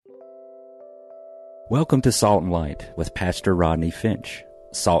Welcome to Salt and Light with Pastor Rodney Finch.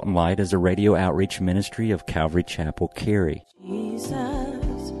 Salt and Light is a radio outreach ministry of Calvary Chapel, Cary. Jesus,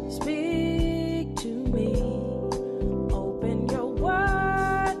 speak to me. Open your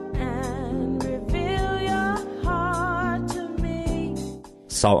word and reveal your heart to me.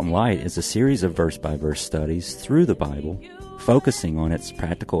 Salt and Light is a series of verse-by-verse studies through the Bible, focusing on its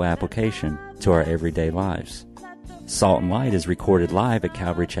practical application to our everyday lives. Salt and Light is recorded live at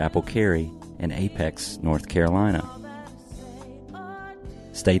Calvary Chapel, Cary in Apex, North Carolina.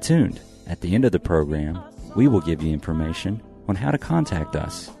 Stay tuned. At the end of the program, we will give you information on how to contact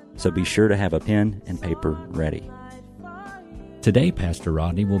us, so be sure to have a pen and paper ready. Today, Pastor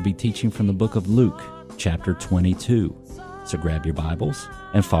Rodney will be teaching from the book of Luke, chapter 22. So grab your Bibles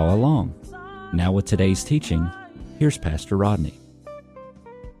and follow along. Now with today's teaching, here's Pastor Rodney.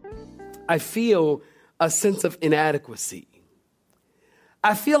 I feel a sense of inadequacy.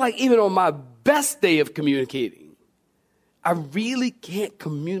 I feel like even on my best day of communicating, I really can't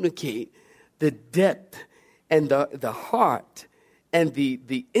communicate the depth and the heart and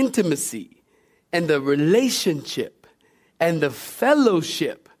the intimacy and the relationship and the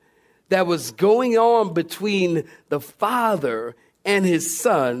fellowship that was going on between the Father and his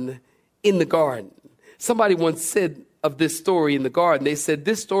Son in the garden. Somebody once said of this story in the garden, they said,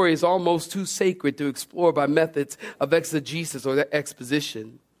 this story is almost too sacred to explore by methods of exegesis or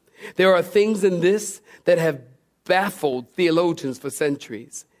exposition. There are things in this that have baffled theologians for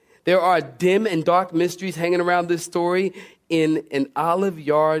centuries. There are dim and dark mysteries hanging around this story in an olive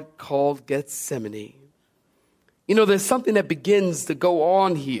yard called Gethsemane. You know, there's something that begins to go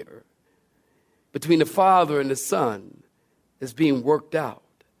on here between the Father and the Son that's being worked out.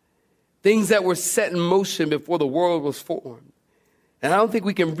 Things that were set in motion before the world was formed. And I don't think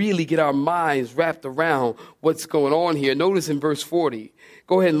we can really get our minds wrapped around what's going on here. Notice in verse 40,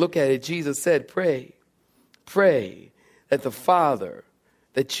 go ahead and look at it. Jesus said, pray that the Father,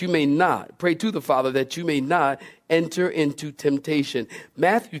 that you may not, pray to the Father that you may not enter into temptation.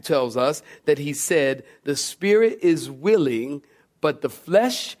 Matthew tells us that he said, the spirit is willing, but the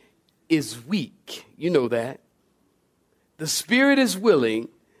flesh is weak. You know that. The spirit is willing,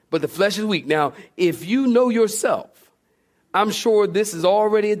 but the flesh is weak. Now, if you know yourself, I'm sure this is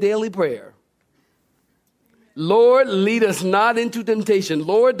already a daily prayer. Lord, lead us not into temptation.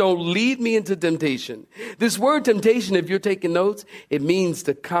 Lord, don't lead me into temptation. This word temptation, if you're taking notes, it means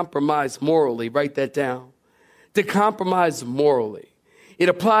to compromise morally. Write that down. To compromise morally. It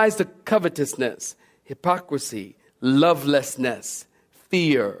applies to covetousness, hypocrisy, lovelessness,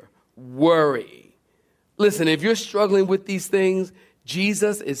 fear, worry. Listen, if you're struggling with these things,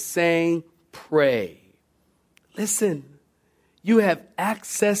 Jesus is saying, pray. Listen, you have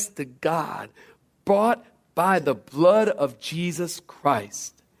access to God, bought by the blood of Jesus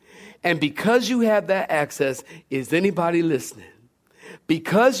Christ. And because you have that access, is anybody listening?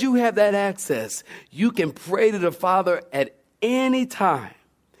 Because you have that access, you can pray to the Father at any time,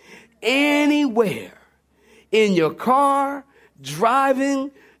 anywhere, in your car,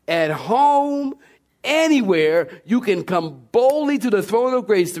 driving, at home, anywhere. You can come boldly to the throne of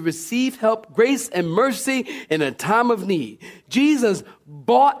grace to receive help, grace, and mercy in a time of need. Jesus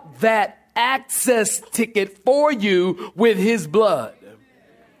bought that access ticket for you with his blood.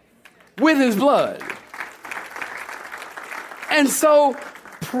 With his blood. And so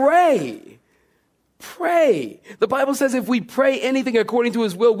pray. Pray. The Bible says if we pray anything according to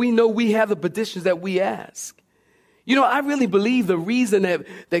his will, we know we have the petitions that we ask. You know, I really believe the reason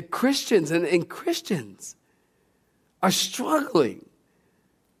that Christians and Christians are struggling.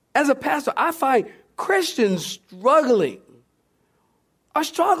 As a pastor, I find Christians are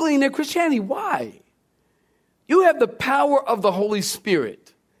struggling in their Christianity. Why? You have the power of the Holy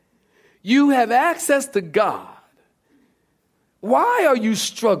Spirit. You have access to God. Why are you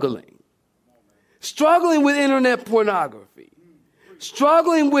struggling? Struggling with internet pornography.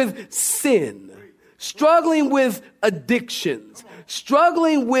 Struggling with sin. Struggling with addictions,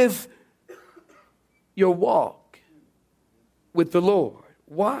 struggling with your walk with the Lord.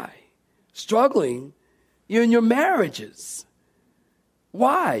 Why? Struggling in your marriages.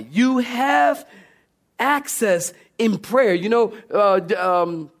 Why? You have access in prayer. You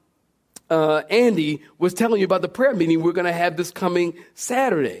know, Andy was telling you about the prayer meeting we're going to have this coming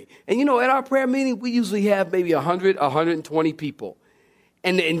Saturday. And you know, at our prayer meeting, we usually have maybe 100, 120 people.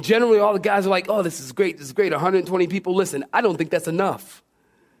 And generally all the guys are like, oh, this is great, 120 people. Listen, I don't think that's enough.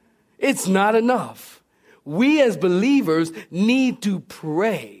 It's not enough. We as believers need to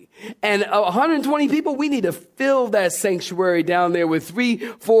pray. And 120 people, we need to fill that sanctuary down there with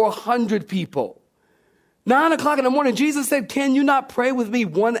 300-400 people. 9 o'clock in the morning, Jesus said, can you not pray with me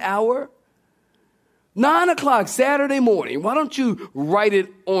 1 hour? 9 o'clock Saturday morning. Why don't you write it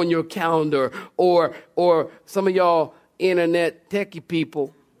on your calendar, or some of y'all internet techie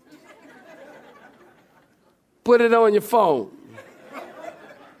people, put it on your phone.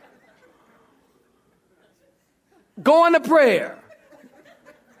 Go into prayer.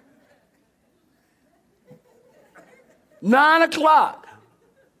 9 o'clock.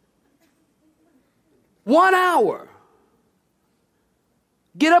 1 hour.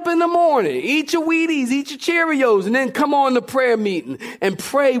 Get up in the morning, eat your Wheaties, eat your Cheerios, and then come on the prayer meeting and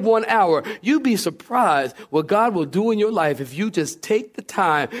pray 1 hour. You'd be surprised what God will do in your life if you just take the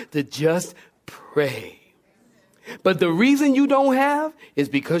time to just pray. But the reason you don't have is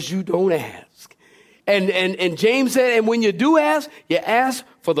because you don't ask. And James said, and when you do ask, you ask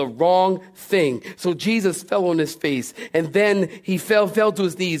for the wrong thing. So Jesus fell on his face, and then he fell to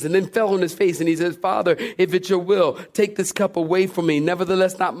his knees, and then fell on his face, and he says, Father, if it's your will, take this cup away from me.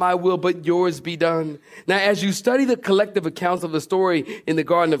 Nevertheless, not my will, but yours be done. Now, as you study the collective accounts of the story in the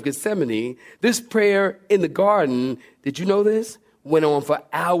Garden of Gethsemane, this prayer in the garden, did you know this? Went on for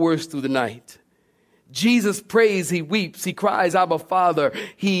hours through the night. Jesus prays, he weeps, he cries, Abba, Father.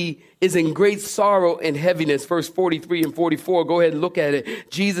 He is in great sorrow and heaviness. Verse 43 and 44, go ahead and look at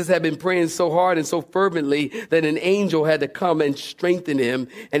it. Jesus had been praying so hard and so fervently that an angel had to come and strengthen him,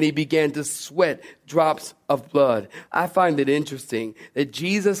 and he began to sweat drops of blood. I find it interesting that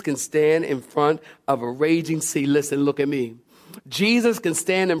Jesus can stand in front of a raging sea. Listen, look at me. Jesus can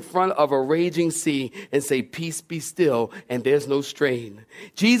stand in front of a raging sea and say, peace be still, and there's no strain.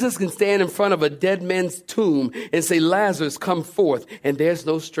 Jesus can stand in front of a dead man's tomb and say, Lazarus, come forth, and there's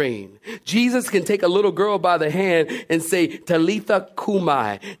no strain. Jesus can take a little girl by the hand and say, Talitha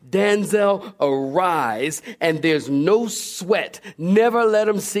cumi, damsel, arise, and there's no sweat. Never let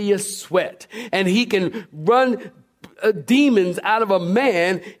him see you sweat. And he can run demons out of a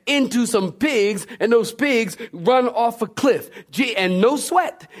man into some pigs, and those pigs run off a cliff. And no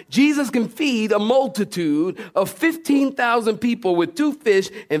sweat. Jesus can feed a multitude of 15,000 people with 2 fish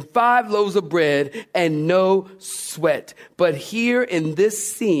and 5 loaves of bread, and no sweat. But here in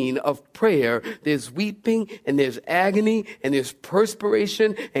this scene of prayer, there's weeping, and there's agony, and there's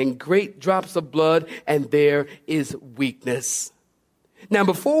perspiration, and great drops of blood, and there is weakness. Now,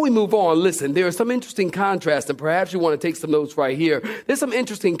 before we move on, listen, there are some interesting contrasts, and perhaps you want to take some notes right here. There's some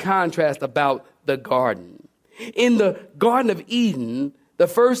interesting contrast about the garden. In the Garden of Eden, the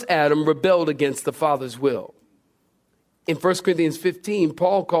first Adam rebelled against the Father's will. In 1 Corinthians 15,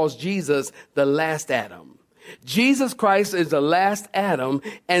 Paul calls Jesus the last Adam. Jesus Christ is the last Adam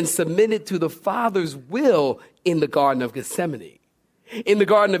and submitted to the Father's will in the Garden of Gethsemane. In the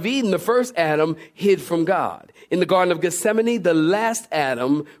Garden of Eden, the first Adam hid from God. In the Garden of Gethsemane, the last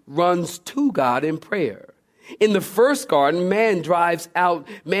Adam runs to God in prayer. In the first garden,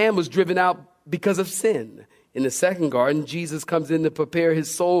 man was driven out because of sin. In the second garden, Jesus comes in to prepare his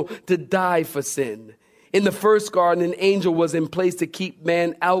soul to die for sin. In the first garden, an angel was in place to keep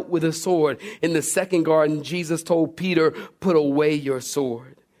man out with a sword. In the second garden, Jesus told Peter, put away your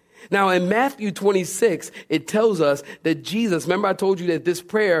sword. Now, in Matthew 26, it tells us that Jesus, remember I told you that this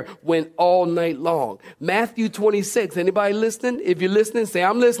prayer went all night long. Matthew 26, anybody listening? If you're listening, say,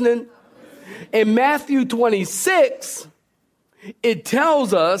 I'm listening. In Matthew 26, it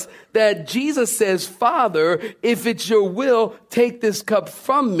tells us that Jesus says, Father, if it's your will, take this cup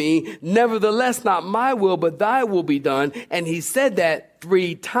from me. Nevertheless, not my will, but thy will be done. And he said that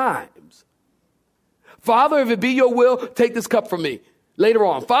 3 times. Father, if it be your will, take this cup from me. Later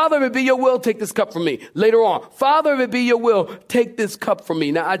on, Father, if it be your will, take this cup from me. Later on, Father, if it be your will, take this cup from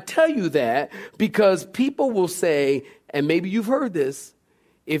me. Now, I tell you that because people will say, and maybe you've heard this,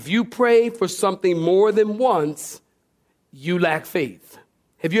 if you pray for something more than once, you lack faith.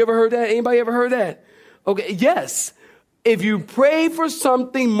 Have you ever heard that? Anybody ever heard that? Okay, yes. If you pray for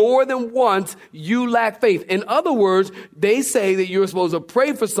something more than once, you lack faith. In other words, they say that you're supposed to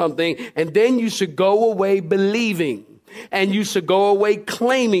pray for something and then you should go away believing. And you should go away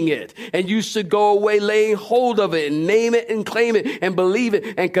claiming it. And you should go away laying hold of it and name it and claim it and believe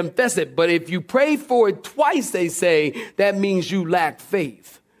it and confess it. But if you pray for it twice, they say, that means you lack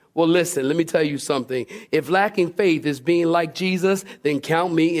faith. Well, listen, let me tell you something. If lacking faith is being like Jesus, then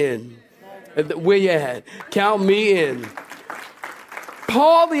count me in. Where you at? Count me in.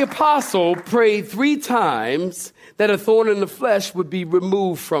 Paul the apostle prayed 3 times that a thorn in the flesh would be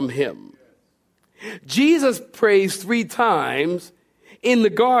removed from him. Jesus prays 3 times in the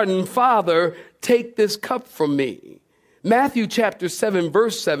garden, Father, take this cup from me. Matthew chapter 7,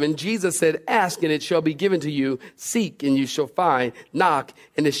 verse 7, Jesus said, ask and it shall be given to you. Seek and you shall find. Knock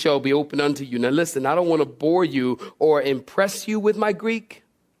and it shall be opened unto you. Now listen, I don't want to bore you or impress you with my Greek.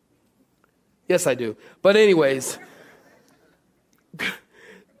 Yes, I do. But anyways,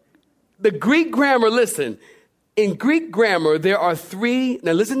 the Greek grammar, listen. In Greek grammar, there are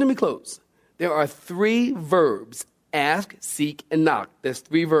now listen to me close. There are 3 verbs, ask, seek, and knock. There's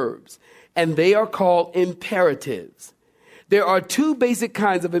 3 verbs. And they are called imperatives. There are 2 basic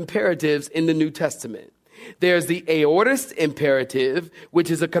kinds of imperatives in the New Testament. There's the aorist imperative,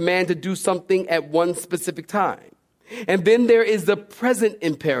 which is a command to do something at one specific time. And then there is the present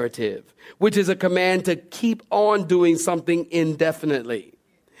imperative, which is a command to keep on doing something indefinitely.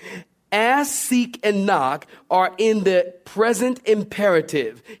 Ask, seek, and knock are in the present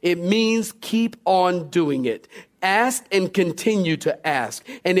imperative. It means keep on doing it. Ask and continue to ask,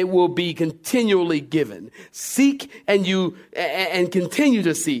 and it will be continually given. Seek and continue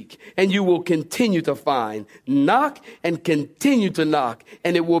to seek, and you will continue to find. Knock and continue to knock,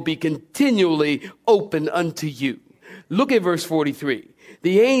 and it will be continually open unto you. Look at verse 43.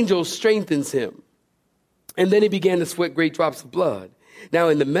 The angel strengthens him, and then he began to sweat great drops of blood. Now,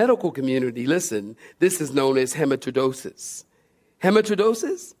 in the medical community, listen, this is known as hematidrosis.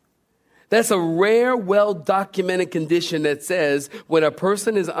 Hematidrosis? That's a rare, well-documented condition that says when a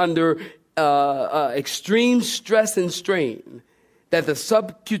person is under extreme stress and strain, that the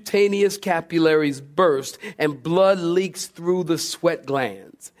subcutaneous capillaries burst and blood leaks through the sweat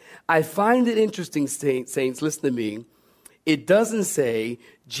glands. I find it interesting, saints, listen to me. It doesn't say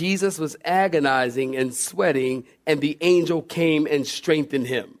Jesus was agonizing and sweating and the angel came and strengthened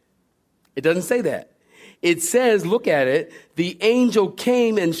him. It doesn't say that. It says, look at it, the angel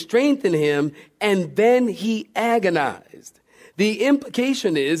came and strengthened him and then he agonized. The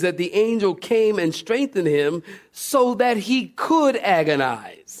implication is that the angel came and strengthened him so that he could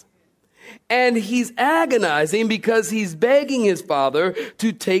agonize. And he's agonizing because he's begging his father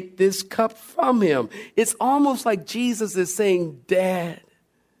to take this cup from him. It's almost like Jesus is saying, Dad,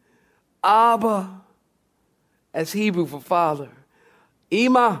 Abba, as Hebrew for father,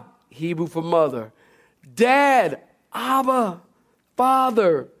 Ima, Hebrew for mother, Dad, Abba,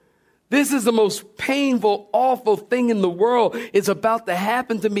 Father. This is the most painful, awful thing in the world. It's about to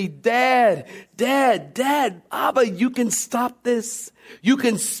happen to me. Dad, Abba, you can stop this. You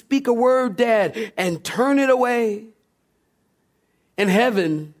can speak a word, Dad, and turn it away. And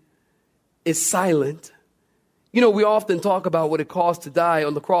heaven is silent. You know, we often talk about what it cost to die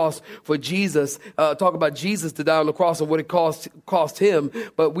on the cross for Jesus, talk about Jesus to die on the cross and what it cost him.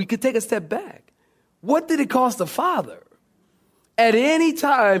 But we could take a step back. What did it cost the Father? At any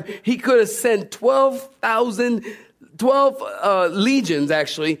time, he could have sent 12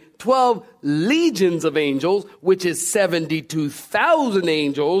 legions of angels, which is 72,000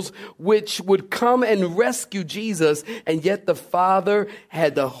 angels, which would come and rescue Jesus. And yet the Father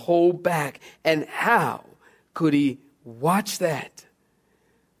had to hold back. And how could he watch that?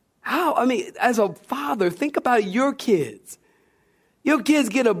 How? I mean, as a father, think about your kids. Your kids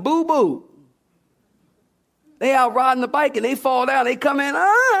get a boo-boo. They out riding the bike and they fall down. They come in,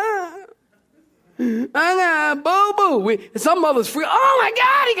 boo-boo. Some mothers freak. Oh my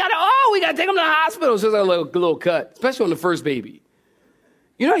God, we got to take him to the hospital. It's just a little cut, especially on the first baby.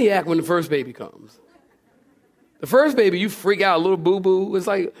 You know how you act when the first baby comes. The first baby, you freak out, a little boo-boo. It's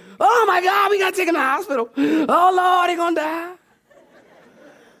like, oh my God, we got to take him to the hospital. Oh Lord, he's going to die.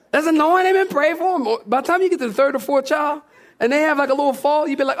 Let's anoint him and pray for him. By the time you get to the 3rd or 4th child and they have like a little fall,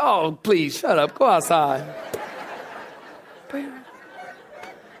 you'd be like, oh, please, shut up, go outside.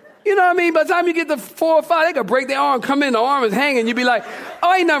 You know what I mean? By the time you get to 4 or 5, they could break their arm, come in, the arm is hanging. You'd be like,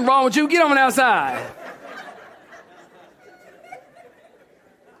 oh, ain't nothing wrong with you. Get on outside.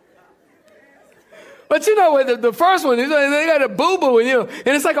 But you know what? The first one, they got a boo-boo, and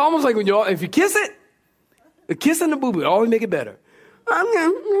it's like almost like when if you kiss it, the kiss and the boo-boo always make it better.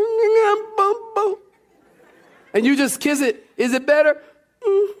 Boo-boo. And you just kiss it. Is it better?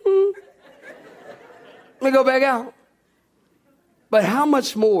 Mm-hmm. Let me go back out. But how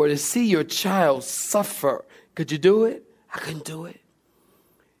much more to see your child suffer? Could you do it? I couldn't do it.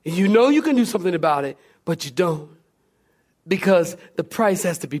 And you know you can do something about it, but you don't. Because the price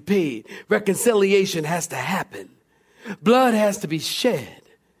has to be paid. Reconciliation has to happen. Blood has to be shed.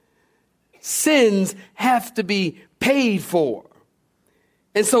 Sins have to be paid for.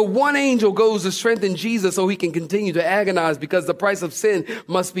 And so one angel goes to strengthen Jesus so he can continue to agonize because the price of sin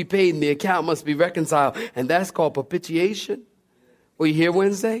must be paid and the account must be reconciled. And that's called propitiation. Were you here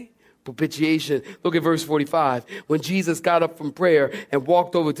Wednesday? Propitiation. Look at verse 45. When Jesus got up from prayer and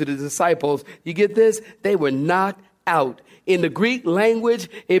walked over to the disciples, you get this? They were knocked out. In the Greek language,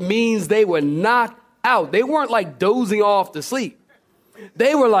 it means they were knocked out. They weren't like dozing off to sleep.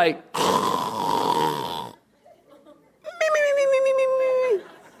 They were like,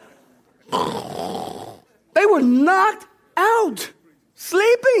 knocked out,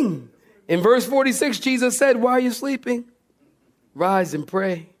 sleeping. In verse 46, Jesus said, why are you sleeping? Rise and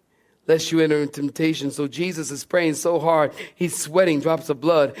pray, lest you enter in temptation. So Jesus is praying so hard, he's sweating drops of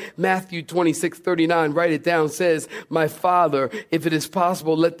blood. Matthew 26:39, write it down, says, my Father, if it is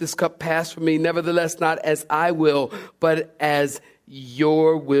possible, let this cup pass from me. Nevertheless, not as I will, but as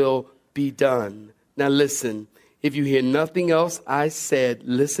your will be done. Now listen, if you hear nothing else I said,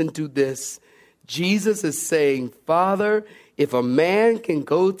 listen to this. Jesus is saying, Father, if a man can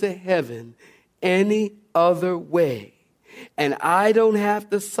go to heaven any other way, and I don't have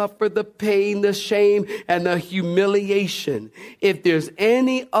to suffer the pain, the shame, and the humiliation. If there's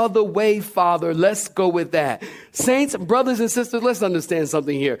any other way, Father, let's go with that. Saints, brothers and sisters, let's understand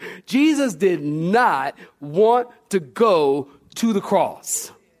something here. Jesus did not want to go to the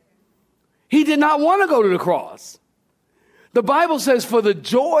cross. He did not want to go to the cross. The Bible says for the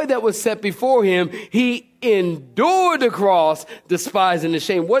joy that was set before him, he endured the cross, despising the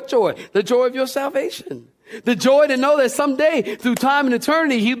shame. What joy? The joy of your salvation. The joy to know that someday, through time and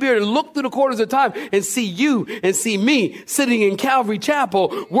eternity, he'll be able to look through the corners of time and see you and see me sitting in Calvary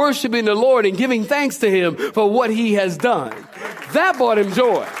Chapel, worshiping the Lord and giving thanks to him for what he has done. That brought him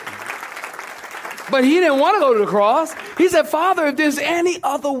joy. But he didn't want to go to the cross. He said, Father, if there's any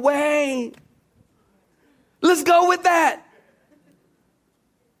other way, let's go with that.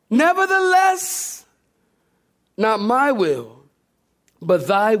 Nevertheless, not my will, but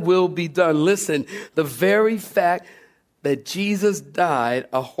thy will be done. Listen, the very fact that Jesus died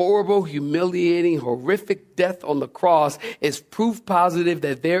a horrible, humiliating, horrific death on the cross is proof positive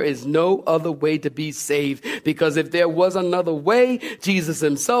that there is no other way to be saved. Because if there was another way, Jesus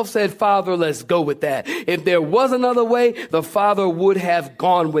himself said, Father, let's go with that. If there was another way, the Father would have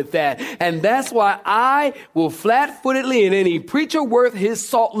gone with that. And that's why I will flat-footedly, and any preacher worth his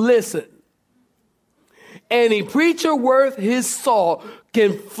salt, listen. Any preacher worth his salt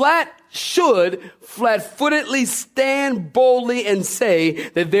can flat-footedly stand boldly and say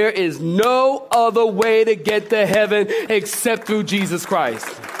that there is no other way to get to heaven except through Jesus Christ.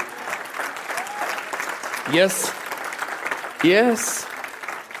 Yes. Yes.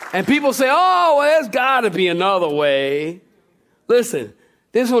 And people say, oh, well, there's got to be another way. Listen,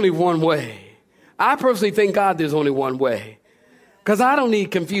 there's only one way. I personally thank God there's only one way. Because I don't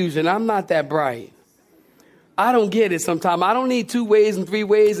need confusion. I'm not that bright. I don't get it sometimes. I don't need 2 ways and 3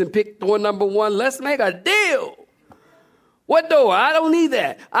 ways and pick door number 1. Let's make a deal. What door? I don't need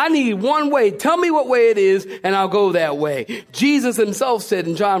that. I need one way. Tell me what way it is, and I'll go that way. Jesus himself said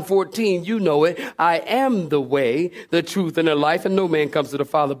in John 14, you know it, I am the way, the truth, and the life, and no man comes to the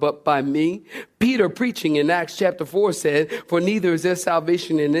Father but by me. Peter, preaching in Acts chapter 4, said, for neither is there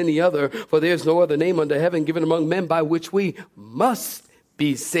salvation in any other, for there is no other name under heaven given among men by which we must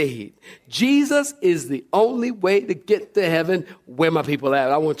be saved. Jesus is the only way to get to heaven. Where my people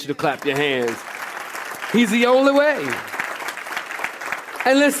at? I want you to clap your hands. He's the only way.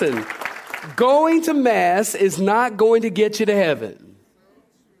 And listen, going to Mass is not going to get you to heaven.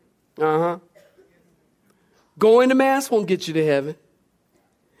 Going to Mass won't get you to heaven.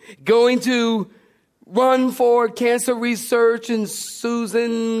 Going to run for cancer research and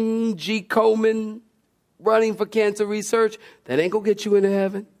Susan G. Komen running for cancer research, that ain't going to get you into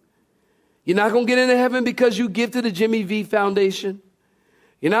heaven. You're not going to get into heaven because you give to the Jimmy V Foundation.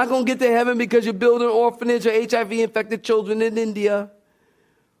 You're not going to get to heaven because you build an orphanage of HIV-infected children in India.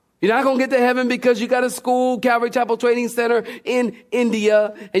 You're not going to get to heaven because you got a school, Calvary Chapel Training Center in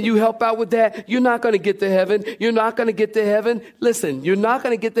India, and you help out with that. You're not going to get to heaven. You're not going to get to heaven. Listen, you're not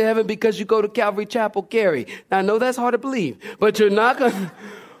going to get to heaven because you go to Calvary Chapel, Cary. Now, I know that's hard to believe, but you're not going to...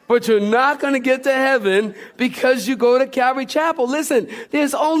 But you're not going to get to heaven because you go to Calvary Chapel. Listen,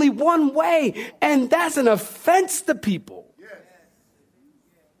 there's only one way, and that's an offense to people.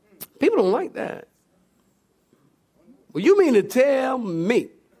 People don't like that. Well, you mean to tell me?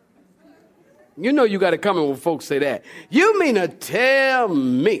 You know you got to come in when folks say that. You mean to tell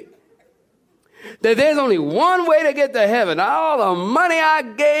me that there's only one way to get to heaven? All the money I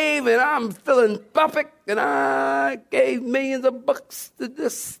gave, and I'm philanthropic, and I gave millions of bucks to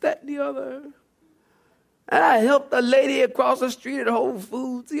this, that, and the other. And I helped a lady across the street at Whole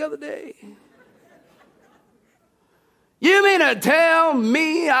Foods the other day. You mean to tell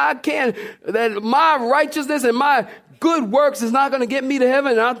me that my righteousness and my good works is not going to get me to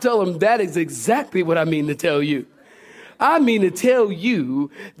heaven? And I'll tell them that is exactly what I mean to tell you. I mean to tell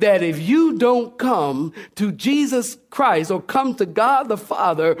you that if you don't come to Jesus Christ or come to God the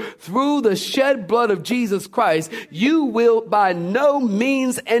Father through the shed blood of Jesus Christ, you will by no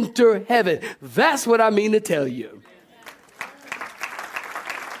means enter heaven. That's what I mean to tell you.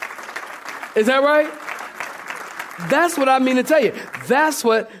 Is that right? That's what I mean to tell you. That's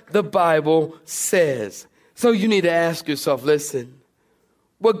what the Bible says. So you need to ask yourself, listen,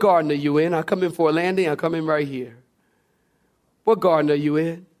 what garden are you in? I come in for a landing. I come in right here. What garden are you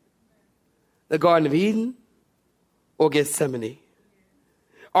in? The Garden of Eden or Gethsemane?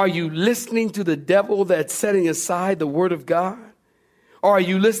 Are you listening to the devil that's setting aside the word of God? Or are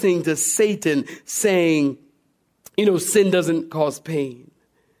you listening to Satan saying, sin doesn't cause pain?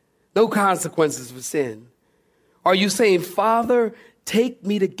 No consequences for sin. Are you saying, Father, take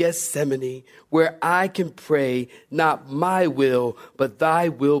me to Gethsemane where I can pray, not my will, but thy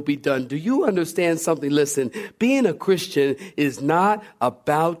will be done? Do you understand something? Listen, being a Christian is not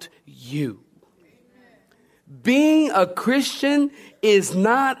about you. Being a Christian is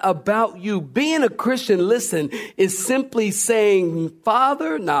not about you. Being a Christian, listen, is simply saying,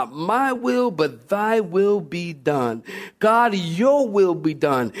 Father, not my will, but thy will be done. God, your will be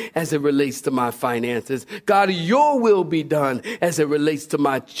done as it relates to my finances. God, your will be done as it relates to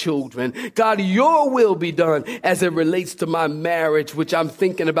my children. God, your will be done as it relates to my marriage, which I'm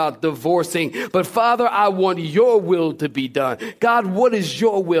thinking about divorcing. But Father, I want your will to be done. God, what is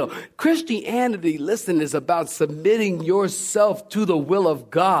your will? Christianity, listen, is about submitting yourself to the will of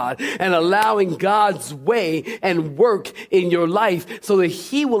God and allowing God's way and work in your life so that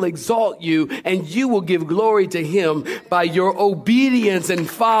he will exalt you and you will give glory to him by your obedience and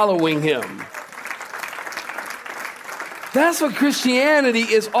following him. That's what Christianity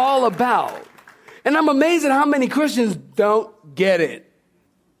is all about. And I'm amazed at how many Christians don't get it.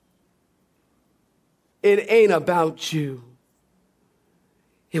 It ain't about you.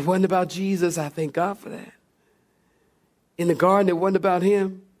 It wasn't about Jesus. I thank God for that. In the garden, it wasn't about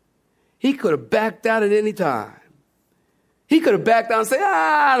him. He could have backed out at any time. He could have backed out and said,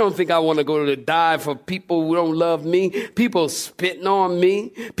 I don't think I want to go to die for people who don't love me. People spitting on me.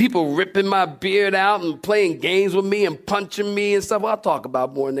 People ripping my beard out and playing games with me and punching me and stuff. I'll talk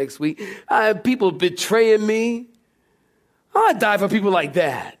about more next week. People betraying me. I'd die for people like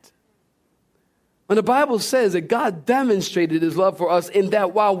that. When the Bible says that God demonstrated his love for us in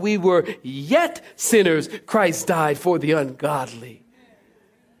that while we were yet sinners, Christ died for the ungodly.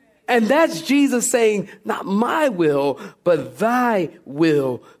 And that's Jesus saying, not my will, but thy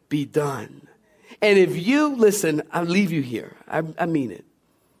will be done. And if you, listen, I'll leave you here. I mean it.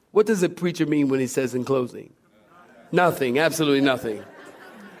 What does a preacher mean when he says in closing? Nothing, absolutely nothing.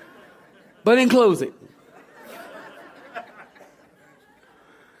 But in closing,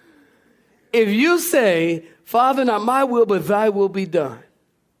 if you say, Father, not my will, but thy will be done,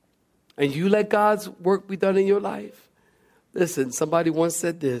 and you let God's work be done in your life, listen, somebody once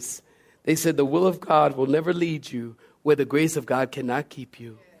said this. They said the will of God will never lead you where the grace of God cannot keep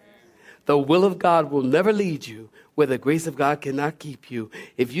you. The will of God will never lead you where the grace of God cannot keep you.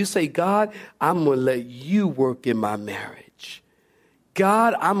 If you say, God, I'm going to let you work in my marriage.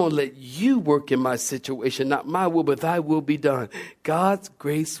 God, I'm going to let you work in my situation, not my will, but thy will be done. God's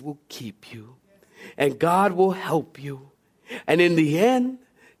grace will keep you, and God will help you. And in the end,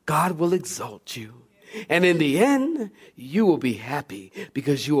 God will exalt you. And in the end, you will be happy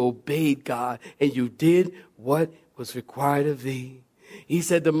because you obeyed God and you did what was required of thee. He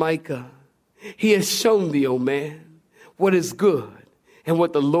said to Micah, he has shown thee, O man, what is good and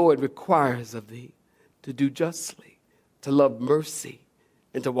what the Lord requires of thee, to do justly, to love mercy,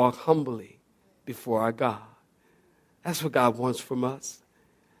 and to walk humbly before our God. That's what God wants from us.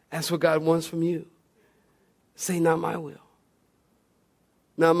 That's what God wants from you. Say, not my will,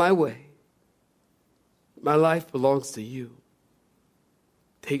 not my way. My life belongs to you.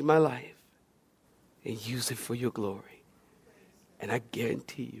 Take my life and use it for your glory. And I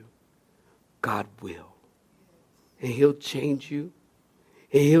guarantee you, God will. And he'll change you.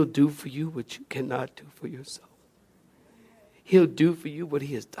 And he'll do for you what you cannot do for yourself. He'll do for you what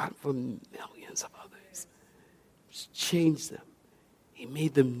he has done for millions of others. Just change them. He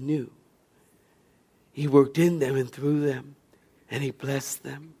made them new. He worked in them and through them. And he blessed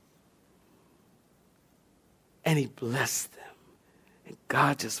them. And he blessed them. And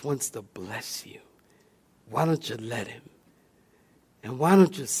God just wants to bless you. Why don't you let him? And why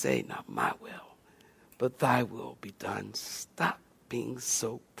don't you say, not my will, but thy will be done. Stop being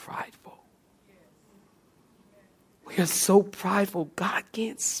so prideful. We are so prideful, God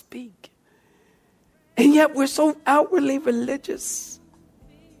can't speak. And yet we're so outwardly religious.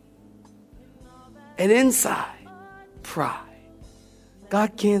 And inside, pride.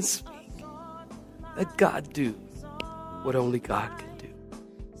 God can't speak. Let God do what only God can do.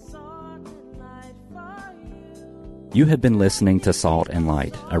 You have been listening to Salt and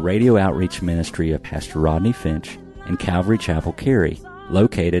Light, a radio outreach ministry of Pastor Rodney Finch and Calvary Chapel, Cary,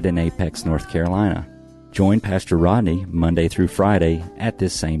 located in Apex, North Carolina. Join Pastor Rodney Monday through Friday at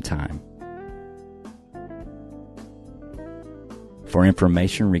this same time. For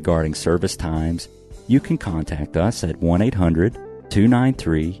information regarding service times, you can contact us at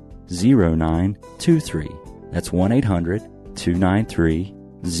 1-800-293-0923. That's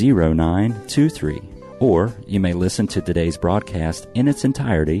 1-800-293-0923. Or you may listen to today's broadcast in its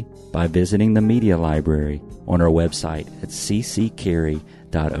entirety by visiting the media library on our website at cccarey.org.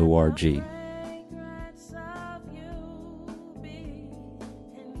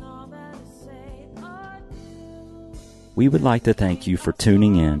 We would like to thank you for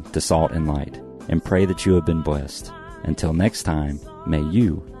tuning in to Salt and Light and pray that you have been blessed. Until next time, may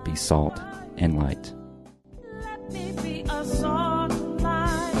you be salt and light.